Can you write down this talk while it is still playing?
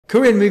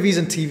Korean movies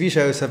and TV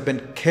shows have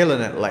been killing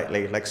it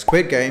lately, like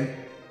Squid Game,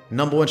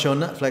 #1 show on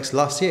Netflix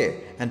last year,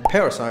 and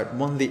Parasite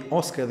won the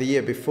Oscar the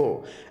year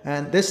before.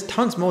 And there's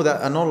tons more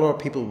that not a lot of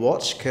people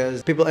watch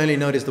because people only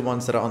notice the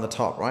ones that are on the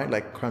top, right?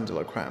 Like creme de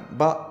la creme.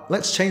 But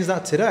let's change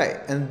that today.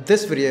 In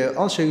this video,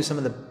 I'll show you some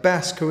of the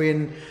best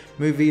Korean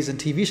movies and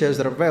TV shows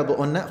that are available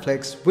on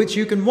Netflix, which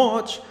you can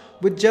watch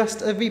with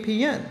just a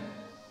VPN.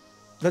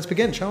 Let's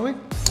begin, shall we?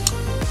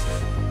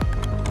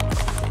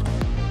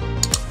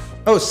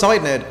 Oh,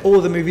 side note, all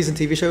the movies and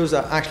TV shows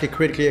are actually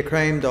critically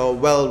acclaimed or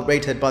well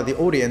rated by the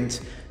audience,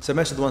 so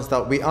most of the ones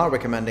that we are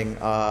recommending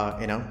are,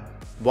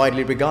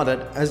 widely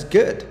regarded as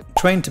good.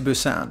 Train to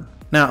Busan.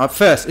 Now, at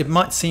first, it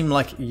might seem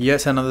like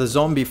yet another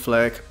zombie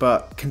flick,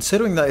 but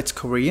considering that it's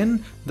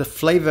Korean, the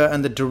flavor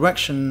and the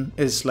direction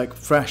is like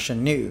fresh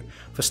and new.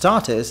 For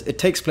starters, it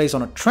takes place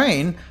on a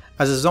train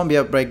as a zombie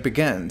outbreak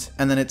begins,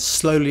 and then it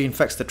slowly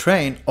infects the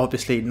train,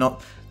 obviously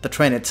not the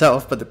train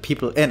itself, but the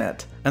people in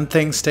it. And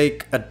things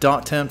take a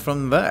dark turn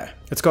from there.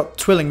 It's got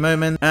thrilling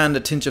moments and a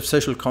tinge of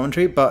social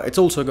commentary, but it's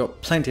also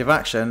got plenty of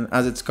action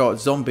as it's got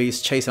zombies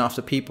chasing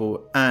after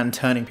people and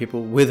turning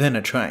people within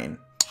a train.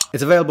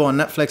 It's available on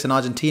Netflix in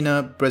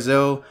Argentina,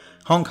 Brazil,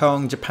 Hong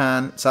Kong,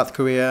 Japan, South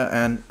Korea,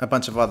 and a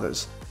bunch of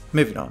others.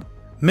 Moving on.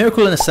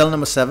 Miracle in a Cell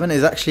 #7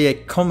 is actually a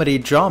comedy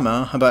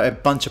drama about a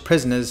bunch of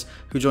prisoners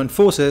who join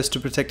forces to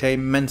protect a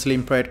mentally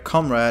impaired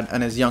comrade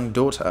and his young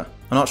daughter.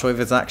 I'm not sure if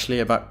it's actually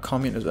about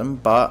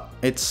communism, but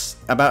it's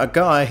about a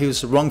guy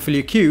who's wrongfully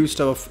accused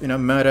of,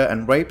 murder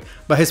and rape,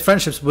 but his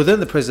friendships within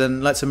the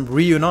prison lets him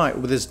reunite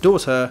with his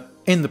daughter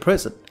in the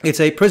prison. It's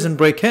a prison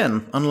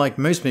break-in, unlike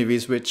most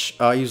movies which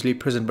are usually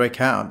prison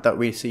break-out that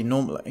we see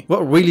normally.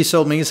 What really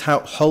sold me is how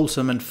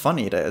wholesome and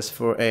funny it is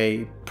for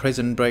a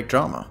prison break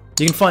drama.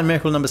 You can find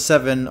Miracle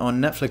 #7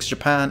 on Netflix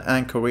Japan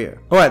and Korea.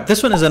 Alright,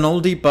 this one is an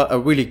oldie but a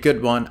really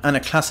good one and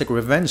a classic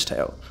revenge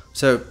tale.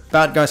 So,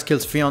 bad guy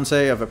kills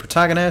fiancé of a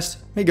protagonist,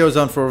 he goes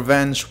on for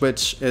revenge,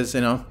 which is,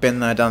 been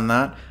there, done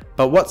that.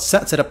 But what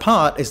sets it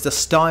apart is the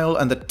style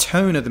and the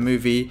tone of the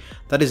movie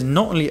that is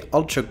not only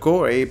ultra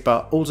gory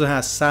but also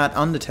has sad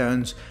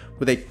undertones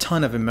with a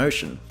ton of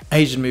emotion.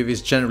 Asian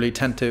movies generally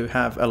tend to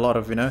have a lot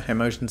of,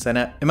 emotions in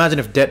it. Imagine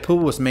if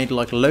Deadpool was made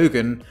like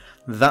Logan,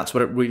 that's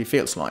what it really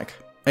feels like.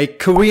 A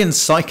Korean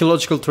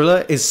psychological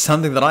thriller is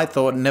something that I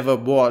thought never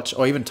watch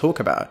or even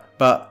talk about,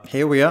 but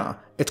here we are.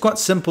 It's quite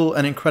simple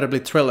and incredibly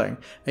thrilling.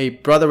 A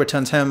brother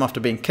returns home after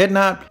being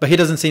kidnapped, but he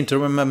doesn't seem to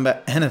remember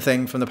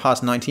anything from the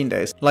past 19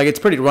 days. Like, it's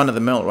pretty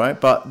run-of-the-mill, right?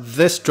 But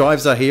this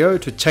drives our hero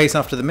to chase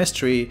after the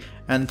mystery,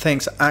 and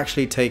things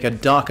actually take a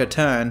darker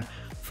turn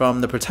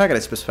from the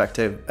protagonist's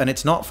perspective, and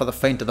it's not for the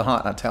faint of the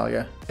heart, I tell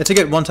you. It's a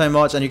good one-time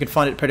watch, and you can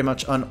find it pretty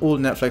much on all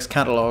Netflix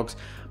catalogs,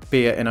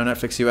 be it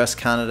Netflix US,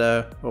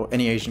 Canada, or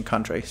any Asian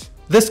countries.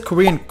 This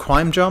Korean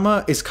crime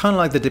drama is kind of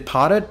like The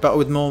Departed, but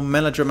with more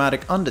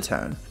melodramatic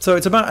undertone. So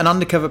it's about an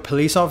undercover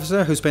police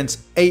officer who spends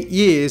 8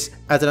 years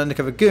as an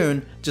undercover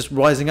goon, just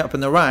rising up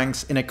in the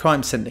ranks in a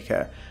crime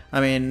syndicate.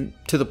 I mean,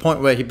 to the point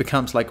where he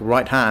becomes like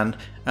right hand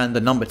and the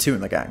 #2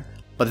 in the gang.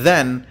 But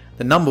then,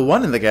 the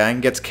 #1 in the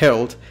gang gets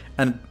killed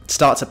and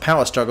starts a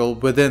power struggle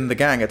within the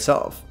gang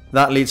itself.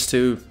 That leads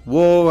to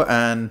war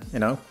and,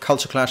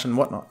 culture clash and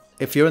whatnot.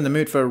 If you're in the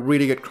mood for a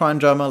really good crime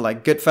drama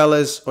like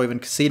Goodfellas or even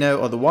Casino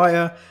or The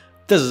Wire,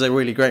 this is a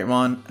really great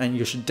one and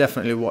you should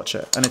definitely watch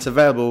it. And it's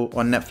available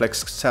on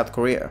Netflix South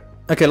Korea.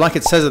 Okay, like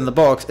it says in the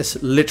box, it's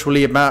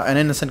literally about an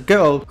innocent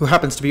girl who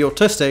happens to be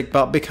autistic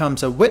but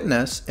becomes a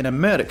witness in a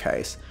murder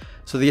case.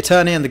 So the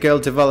attorney and the girl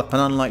develop an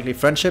unlikely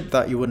friendship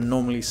that you wouldn't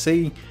normally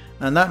see,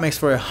 and that makes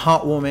for a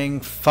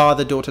heartwarming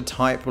father-daughter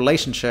type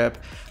relationship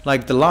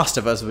like The Last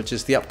of Us, which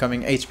is the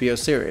upcoming HBO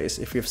series,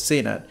 if you've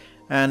seen it.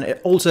 And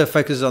it also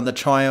focuses on the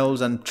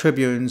trials and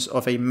tribunes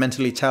of a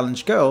mentally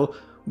challenged girl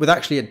with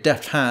actually a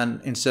deft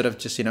hand instead of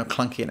just,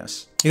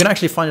 clunkiness. You can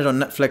actually find it on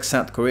Netflix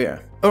South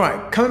Korea.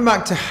 Alright, coming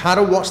back to how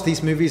to watch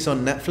these movies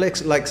on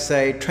Netflix, like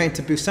say Train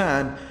to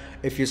Busan,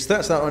 if you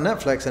search that on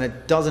Netflix and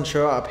it doesn't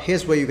show up,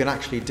 here's what you can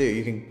actually do.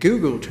 You can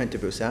Google Train to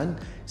Busan,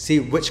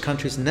 see which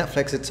country's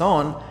Netflix it's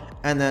on,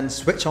 and then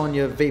switch on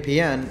your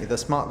VPN, either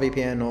smart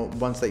VPN or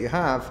ones that you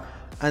have,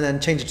 and then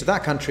change it to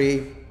that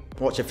country,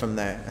 watch it from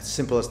there. As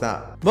simple as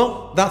that.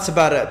 Well, that's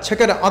about it.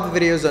 Check out our other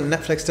videos on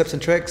Netflix tips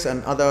and tricks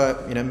and other,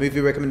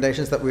 movie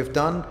recommendations that we've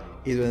done,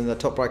 either in the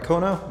top right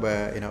corner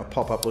where, a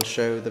pop-up will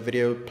show the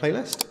video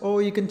playlist,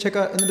 or you can check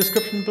out in the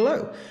description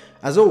below.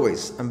 As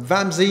always, I'm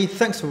Vamzy,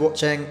 thanks for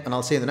watching, and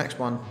I'll see you in the next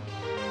one.